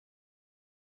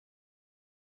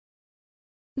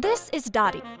This is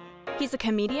Dadi. He's a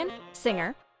comedian,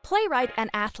 singer, playwright, and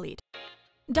athlete.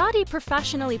 Dadi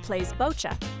professionally plays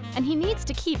boccia, and he needs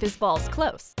to keep his balls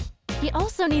close. He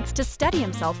also needs to steady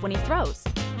himself when he throws.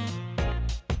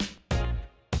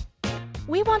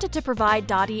 We wanted to provide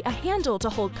Dadi a handle to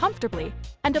hold comfortably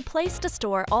and a place to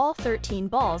store all 13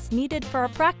 balls needed for a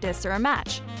practice or a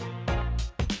match.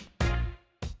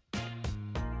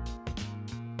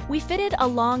 We fitted a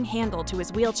long handle to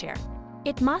his wheelchair.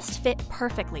 It must fit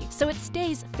perfectly so it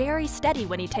stays very steady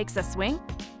when he takes a swing,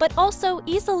 but also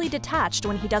easily detached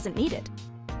when he doesn't need it.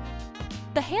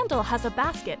 The handle has a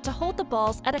basket to hold the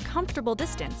balls at a comfortable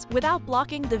distance without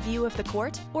blocking the view of the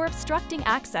court or obstructing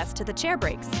access to the chair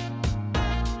brakes.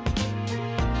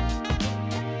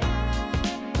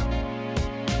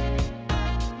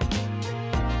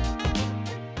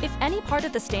 If any part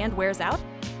of the stand wears out,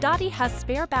 Dadi has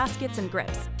spare baskets and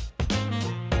grips,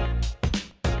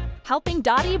 helping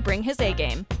Dadi bring his A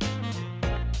game.